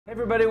Hey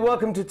everybody,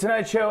 welcome to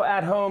tonight's show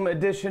at home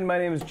edition. My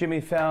name is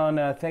Jimmy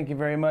Fallon. Thank you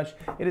very much.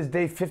 It is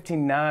day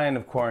 59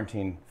 of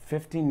quarantine.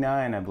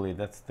 59, I believe,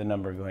 that's the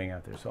number going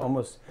out there. So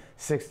almost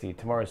 60.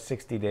 Tomorrow's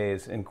 60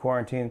 days in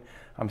quarantine.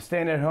 I'm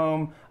staying at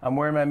home. I'm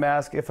wearing my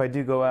mask if I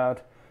do go out,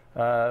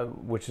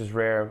 which is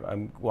rare.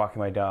 I'm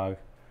walking my dog.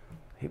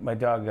 My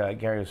dog,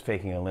 Gary, was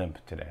faking a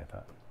limp today, I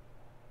thought.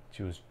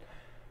 She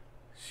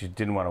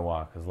didn't want to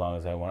walk as long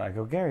as I want. I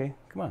go, Gary,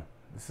 come on,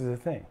 this is a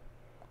thing.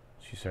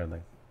 She started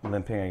like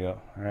limping. I go,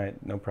 all right,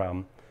 no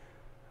problem.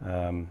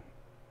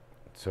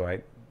 So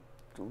I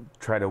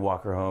try to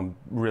walk her home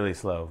really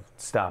slow,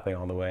 stopping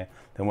all the way.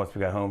 Then once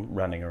we got home,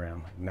 running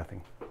around like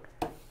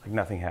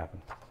nothing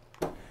happened.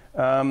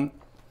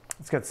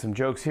 Let's get some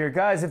jokes here.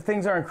 Guys, if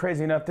things aren't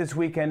crazy enough, this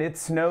weekend it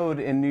snowed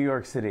in New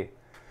York City.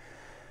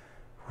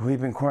 We've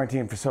been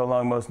quarantined for so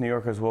long, most New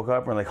Yorkers woke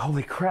up and were like,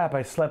 holy crap,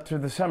 I slept through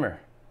the summer.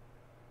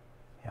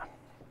 Yeah,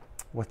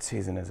 what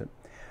season is it?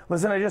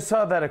 Listen, I just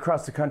saw that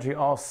across the country,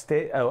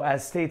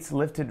 as states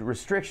lifted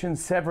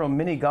restrictions, several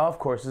mini golf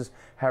courses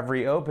have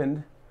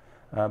reopened.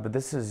 But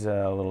this is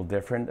a little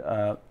different.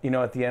 You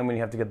know, at the end when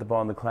you have to get the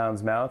ball in the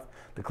clown's mouth,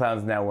 the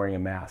clown's now wearing a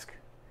mask.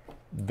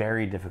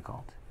 Very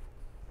difficult.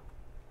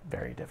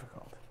 Very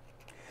difficult.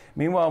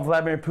 Meanwhile,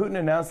 Vladimir Putin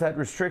announced that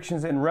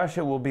restrictions in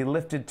Russia will be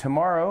lifted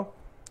tomorrow.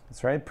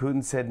 That's right.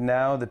 Putin said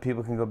now that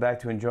people can go back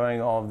to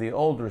enjoying all of the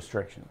old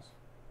restrictions.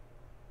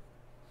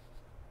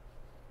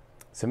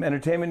 Some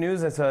entertainment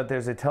news. I saw that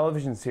there's a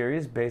television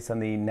series based on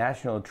the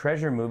National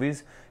Treasure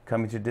movies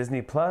coming to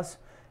Disney Plus.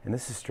 And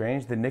this is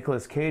strange. The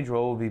Nicolas Cage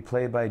role will be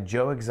played by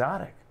Joe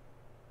Exotic.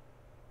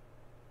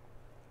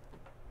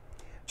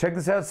 Check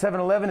this out.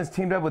 7-Eleven has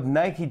teamed up with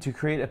Nike to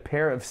create a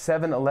pair of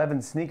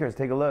 7-Eleven sneakers.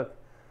 Take a look.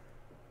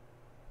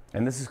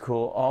 And this is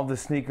cool. All the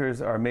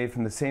sneakers are made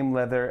from the same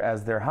leather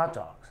as their hot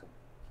dogs.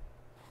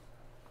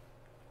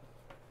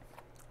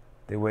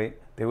 They wait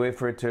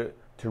for it to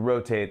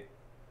rotate.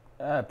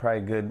 Probably a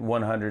good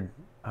 100,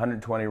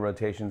 120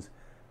 rotations.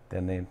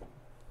 Then they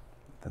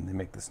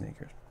make the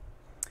sneakers.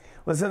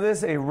 Listen to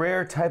this. A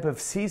rare type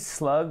of sea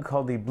slug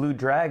called the blue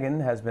dragon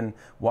has been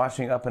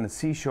washing up on a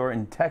seashore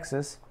in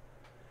Texas.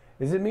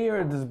 Is it me,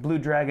 or does blue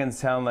dragon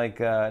sound like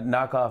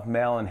knockoff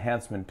male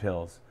enhancement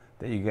pills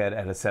that you get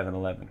at a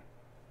 7-Eleven?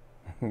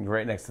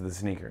 Right next to the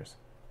sneakers.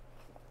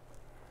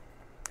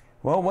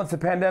 Well, once the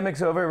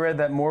pandemic's over, I read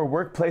that more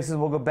workplaces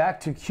will go back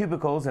to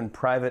cubicles and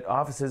private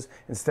offices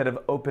instead of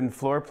open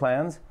floor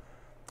plans.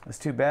 That's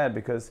too bad,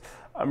 because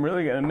I'm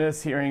really going to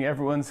miss hearing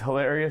everyone's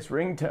hilarious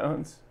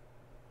ringtones.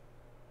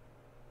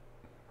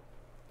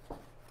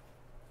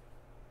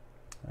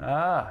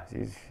 Ah,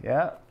 geez,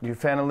 yeah, you a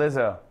fan of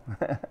Lizzo.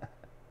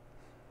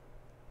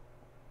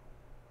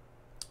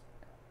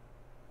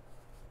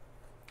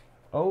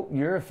 Oh,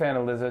 you're a fan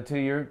of Lizzo too.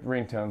 Your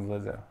ringtone's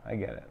Lizzo. I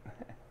get it.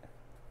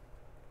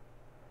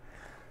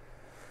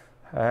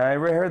 I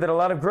heard that a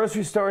lot of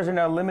grocery stores are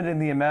now limiting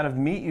the amount of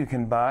meat you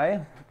can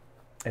buy.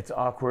 It's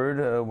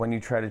awkward when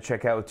you try to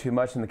check out with too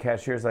much and the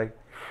cashier's like,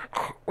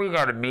 we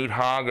got a meat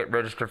hog at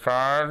register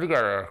 5. We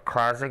got a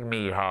classic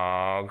meat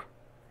hog.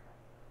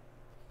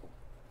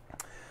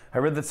 I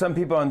read that some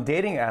people on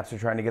dating apps are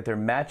trying to get their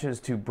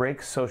matches to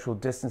break social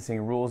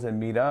distancing rules and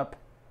meet up.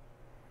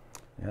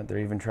 Yeah, they're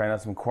even trying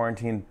out some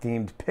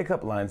quarantine-themed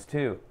pickup lines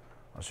too.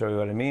 I'll show you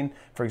what I mean.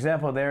 For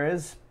example, there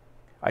is,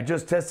 I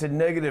just tested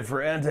negative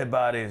for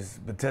antibodies,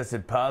 but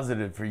tested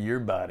positive for your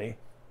body.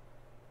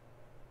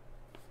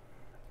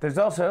 There's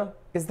also,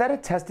 is that a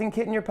testing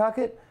kit in your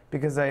pocket?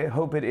 Because I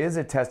hope it is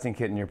a testing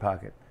kit in your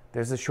pocket.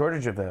 There's a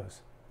shortage of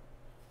those.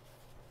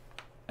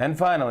 And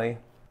finally,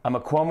 I'm a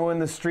Cuomo in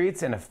the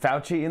streets and a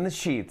Fauci in the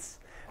sheets.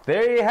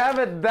 There you have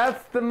it.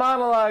 That's the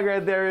monologue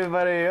right there,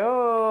 everybody.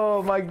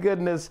 Oh, my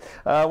goodness.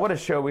 What a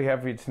show we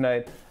have for you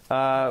tonight.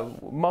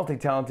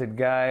 Multi-talented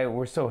guy.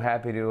 We're so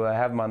happy to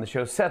have him on the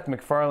show. Seth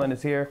MacFarlane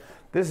is here.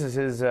 This is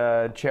his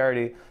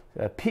charity,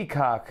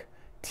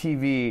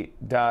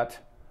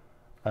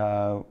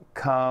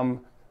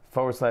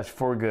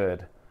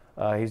 peacocktv.com/forgood.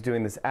 He's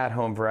doing this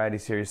at-home variety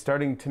series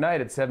starting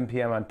tonight at 7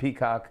 p.m. on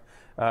Peacock.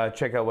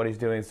 Check out what he's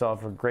doing. It's all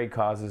for great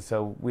causes.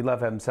 So we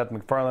love having Seth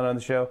MacFarlane on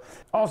the show.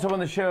 Also on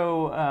the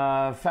show,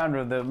 founder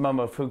of the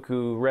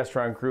Momofuku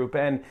restaurant group,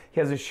 and he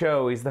has a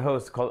show. He's the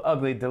host called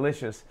Ugly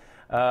Delicious.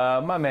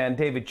 My man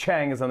David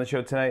Chang is on the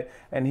show tonight,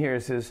 and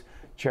here's his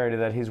charity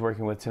that he's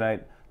working with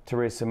tonight to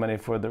raise some money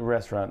for the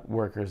restaurant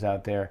workers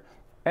out there.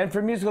 And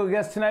for musical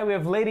guests tonight, we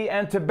have Lady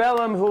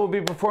Antebellum, who will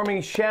be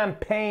performing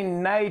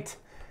Champagne Night,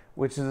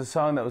 which is a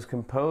song that was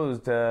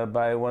composed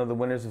by one of the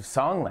winners of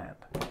Songland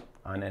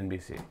on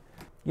NBC.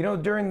 You know,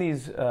 during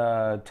these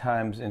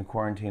times in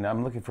quarantine,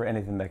 I'm looking for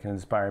anything that can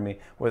inspire me,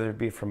 whether it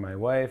be from my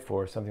wife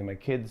or something my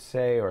kids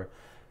say or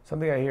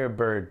something I hear a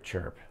bird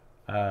chirp,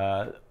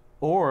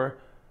 or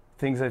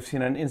things I've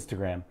seen on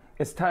Instagram.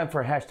 It's time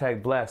for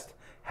hashtag blessed,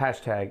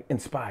 hashtag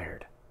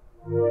inspired.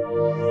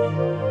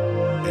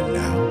 And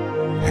now,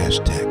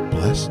 hashtag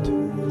blessed,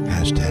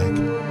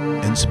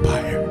 hashtag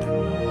inspired.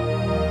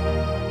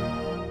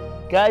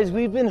 Guys,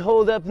 we've been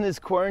holed up in this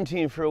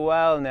quarantine for a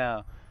while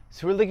now.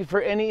 So we're looking for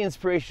any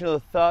inspirational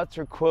thoughts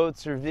or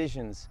quotes or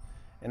visions,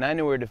 and I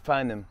know where to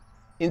find them.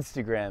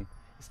 Instagram.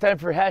 It's time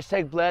for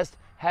hashtag blessed,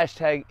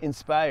 hashtag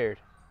inspired.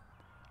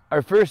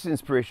 Our first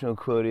inspirational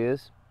quote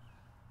is,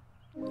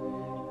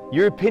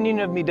 "Your opinion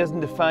of me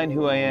doesn't define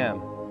who I am,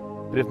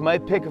 but if my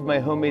pic of my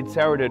homemade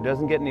sourdough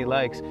doesn't get any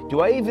likes,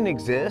 do I even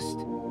exist?"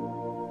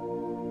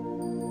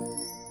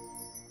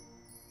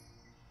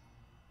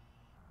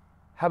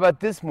 How about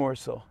this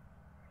morsel?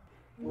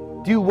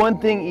 "Do one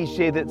thing each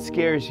day that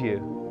scares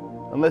you,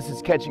 unless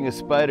it's catching a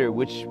spider,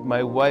 which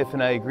my wife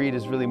and I agreed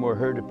is really more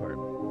her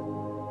department.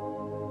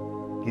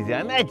 Because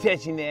I'm not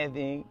touching that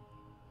thing."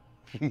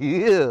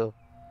 Ew.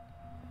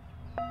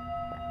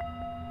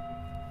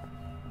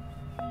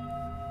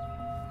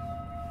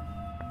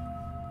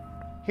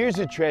 Here's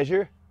a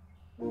treasure.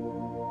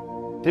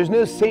 There's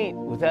no saint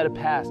without a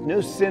past,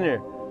 no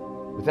sinner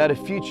without a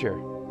future.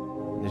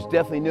 And there's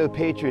definitely no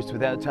Patriots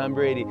without Tom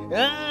Brady.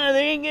 "Ah,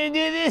 they ain't gonna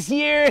do this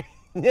year."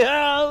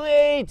 "No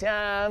way,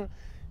 Tom."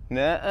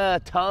 "Nuh-uh,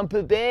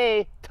 Tampa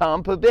Bay,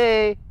 Tampa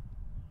Bay."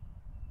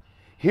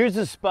 Here's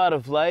a spot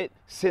of light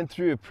sent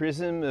through a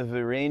prism of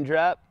a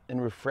raindrop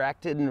and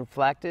refracted and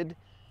reflected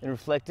and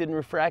reflected and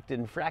refracted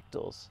in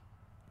fractals.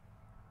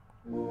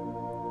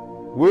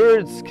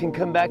 Words can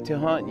come back to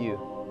haunt you,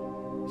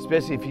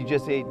 especially if you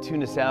just ate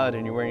tuna salad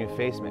and you're wearing a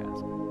face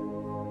mask.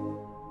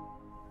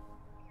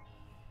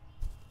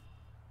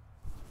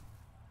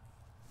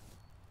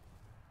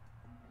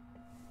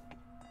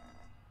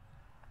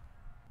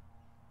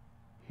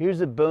 Here's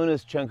a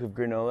bonus chunk of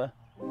granola.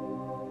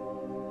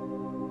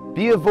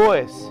 Be a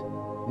voice,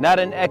 not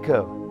an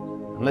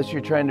echo, unless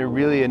you're trying to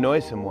really annoy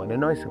someone.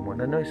 Annoy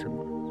someone, annoy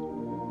someone.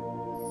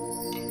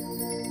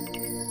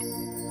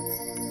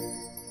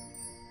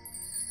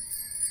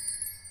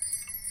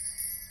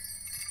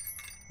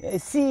 I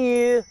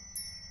see you.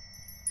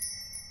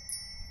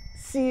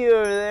 See you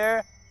over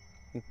there.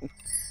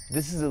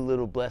 This is a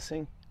little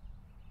blessing.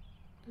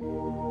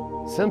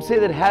 Some say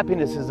that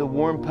happiness is a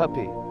warm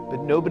puppy,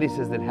 but nobody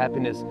says that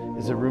happiness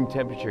is a room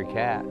temperature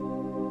cat.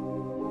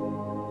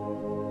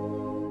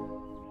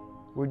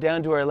 We're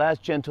down to our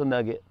last gentle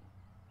nugget.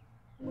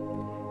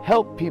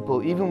 Help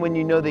people even when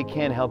you know they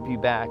can't help you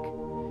back.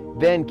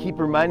 Then keep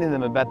reminding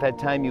them about that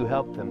time you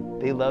helped them.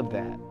 They love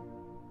that.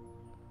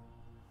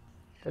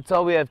 That's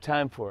all we have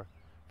time for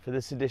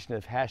this edition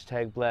of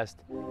hashtag blessed,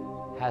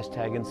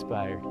 hashtag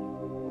inspired.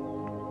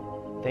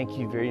 Thank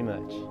you very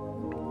much.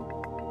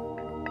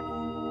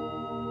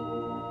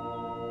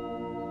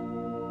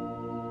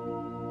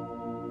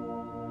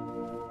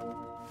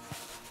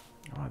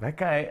 Oh, that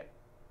guy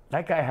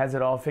has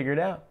it all figured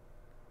out.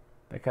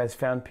 That guy's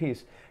found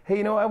peace. Hey,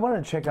 you know, I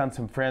wanted to check on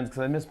some friends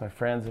because I miss my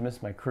friends. I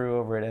miss my crew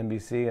over at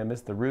NBC. I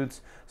miss the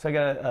Roots. So I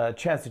got a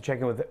chance to check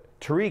in with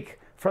Tariq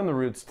from the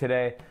Roots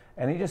today,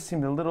 and he just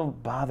seemed a little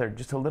bothered,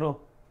 just a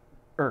little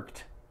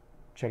irked.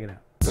 Check it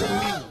out.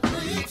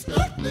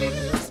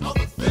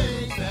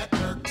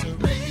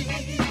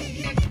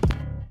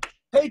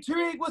 Hey,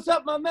 Tariq, what's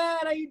up, my man?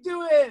 How you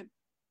doing?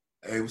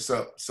 Hey, what's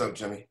up? What's up,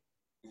 Jimmy?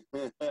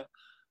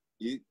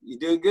 You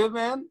doing good,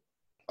 man?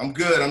 I'm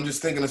good. I'm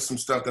just thinking of some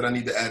stuff that I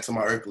need to add to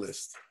my Irk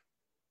list.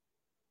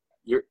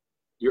 Your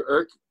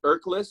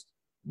Irk list?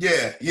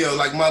 Yeah, you know,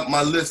 like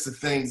my list of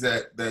things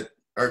that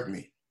irk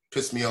me,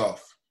 piss me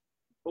off.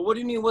 Well, what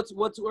do you mean? What's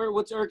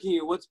irking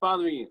you? What's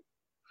bothering you?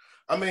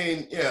 I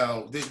mean, you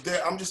know,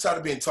 I'm just tired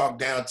of being talked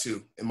down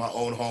to in my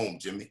own home,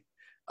 Jimmy.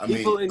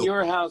 People in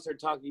your house are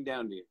talking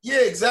down to you.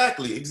 Yeah,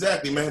 exactly,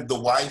 man. The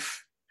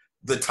wife,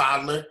 the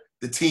toddler,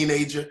 the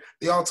teenager,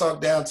 they all talk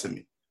down to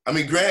me. I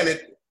mean,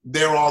 granted,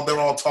 they're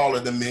all taller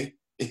than me.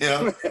 You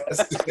know,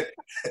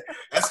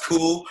 that's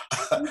cool.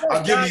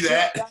 I'll give you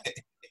that.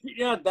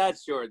 You're not that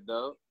short,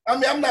 though. I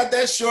mean, I'm not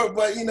that short,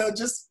 but you know,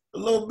 just a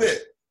little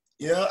bit.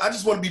 You know, I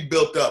just want to be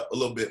built up a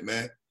little bit,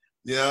 man.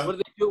 You know?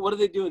 What are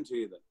they doing to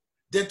you then?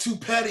 They're too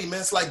petty, man.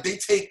 It's like they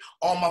take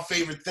all my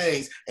favorite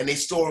things and they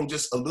store them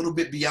just a little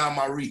bit beyond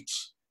my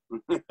reach.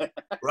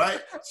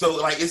 Right? So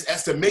like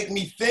it's to make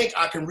me think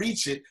I can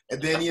reach it,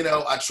 and then you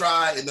know I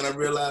try, and then I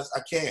realize I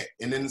can't,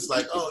 and then it's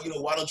like, oh, you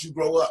know, why don't you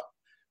grow up?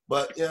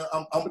 But you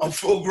know, I'm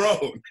full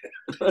grown.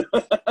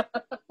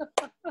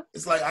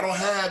 It's like I don't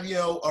have, you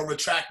know, a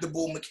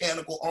retractable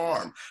mechanical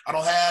arm. I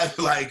don't have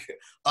like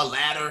a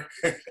ladder,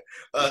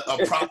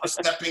 a proper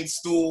stepping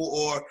stool,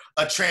 or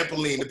a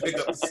trampoline to pick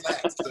up the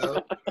slack.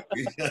 So,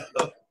 you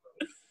know?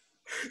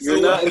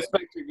 You're not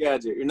Inspector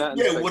Gadget. You're not.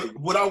 Yeah,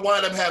 what I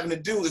wind up having to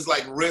do is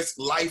like risk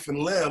life and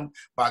limb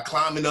by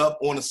climbing up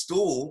on a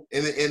stool,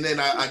 and then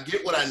I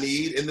get what I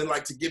need, and then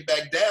like to get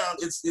back down,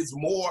 it's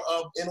more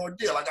of an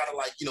ordeal. I gotta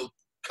like, you know,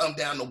 come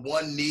down to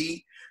one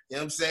knee. You know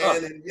what I'm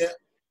saying? And yeah,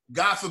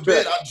 God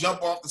forbid I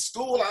jump off the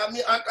stool. I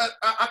mean,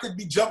 I could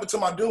be jumping to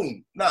my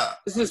doom. Nah.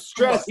 This is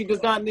stress he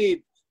does not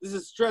need. This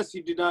is stress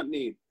you do not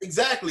need.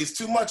 Exactly. It's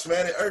too much,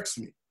 man. It irks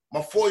me.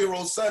 My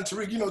 4-year-old son,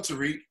 Tariq, you know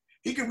Tariq,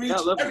 he can reach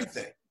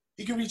everything.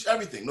 He can reach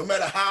everything, no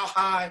matter how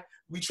high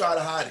we try to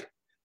hide it.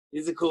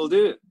 He's a cool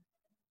dude.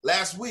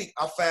 Last week,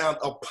 I found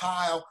a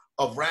pile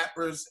of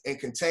wrappers and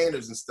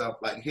containers and stuff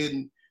like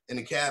hidden in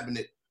the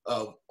cabinet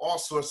of all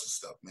sorts of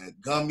stuff, man.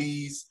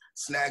 Gummies,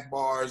 snack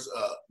bars,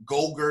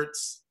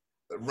 Go-Gurts,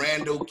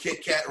 rando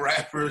Kit Kat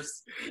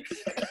wrappers.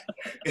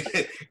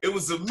 It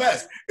was a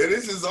mess. And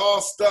this is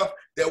all stuff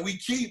that we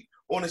keep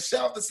on a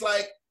shelf that's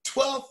like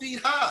 12 feet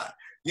high.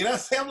 You know what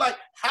I'm saying? I'm like,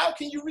 how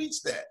can you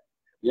reach that?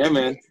 Yeah,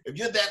 man. If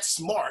you're that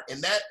smart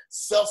and that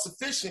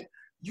self-sufficient,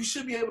 you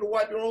should be able to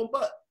wipe your own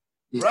butt,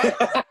 right?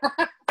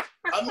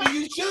 I mean,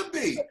 you should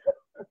be.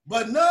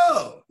 But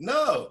no. You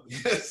know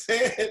what I'm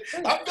saying?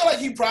 I feel like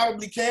he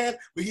probably can,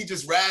 but he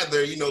just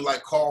rather,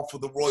 like call for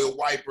the royal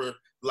wiper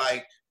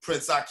like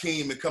Prince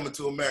Hakeem and Coming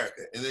to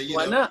America. And then,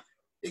 Why not?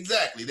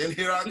 Exactly. Then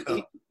here I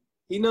come.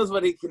 He knows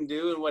what he can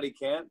do and what he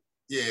can't.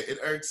 Yeah, it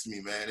irks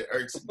me, man. It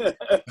irks me.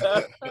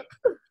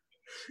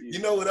 You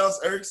know what else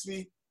irks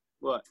me?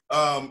 What?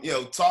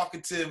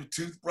 Talkative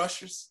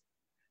toothbrushers.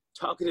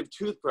 Talkative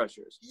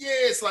toothbrushers. Yeah,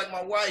 it's like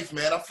my wife,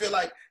 man. I feel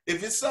like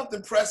if it's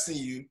something pressing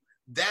you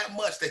that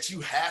much that you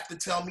have to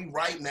tell me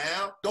right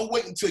now, don't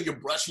wait until you're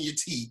brushing your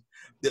teeth.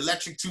 The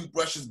electric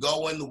toothbrush is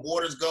going, the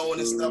water's going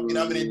and stuff, you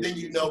know what I mean? And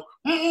then like,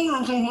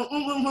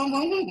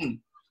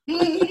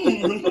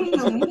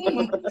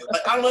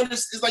 I don't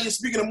understand. It's like you're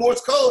speaking a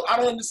Morse code. I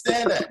don't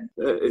understand that.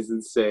 That is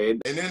insane.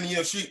 And then,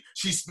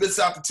 she spits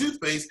out the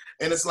toothpaste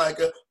and it's like,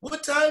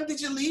 what time did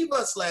you leave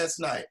us last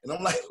night? And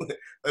I'm like,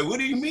 what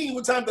do you mean?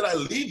 What time did I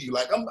leave you?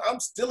 Like, I'm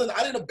still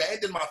I didn't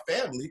abandon my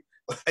family.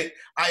 Like,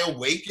 I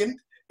awakened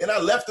and I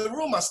left the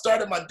room. I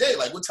started my day.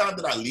 Like, what time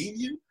did I leave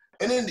you?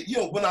 And then,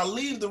 when I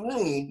leave the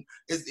room,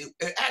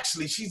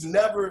 actually, she's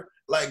never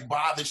like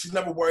bothered. She's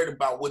never worried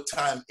about what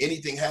time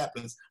anything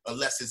happens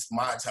unless it's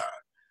my time.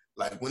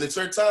 Like when it's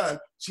her time,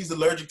 she's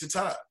allergic to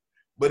time.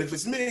 But if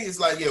it's me, it's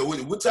like,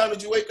 what time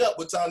did you wake up?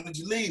 What time did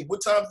you leave?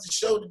 What time is the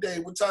show today?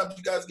 What time did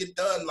you guys get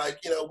done? Like,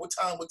 what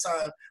time?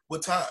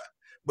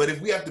 But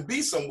if we have to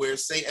be somewhere,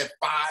 say at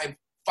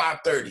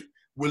 5:30,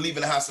 we're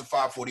leaving the house at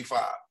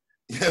 5:45.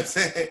 You know what I'm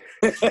saying?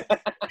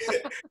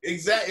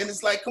 Exactly. And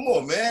it's like, come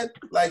on, man.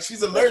 Like,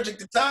 she's allergic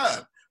to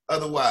time.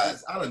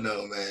 Otherwise, I don't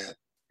know, man.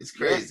 It's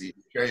crazy.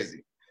 It's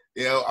crazy.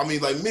 I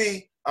mean, like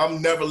me,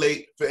 I'm never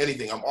late for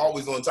anything. I'm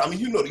always on time. I mean,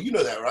 you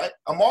know that, right?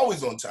 I'm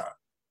always on time.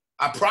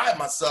 I pride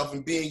myself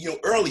in being,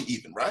 early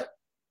even, right?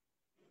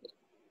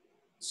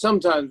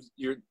 Sometimes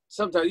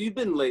you've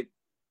been late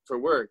for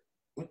work.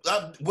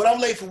 When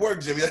I'm late for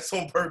work, Jimmy, that's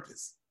on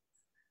purpose.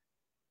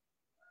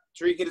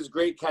 Tariq, it is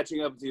great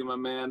catching up with you, my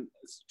man.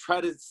 Try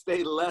to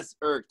stay less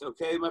irked,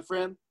 okay, my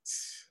friend?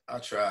 I'll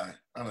try.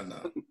 I don't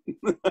know.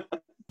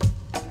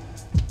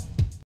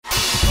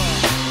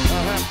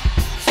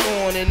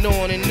 On and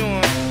on and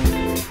on.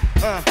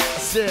 I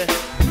said,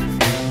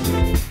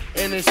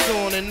 and it's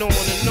on and on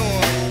and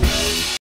on.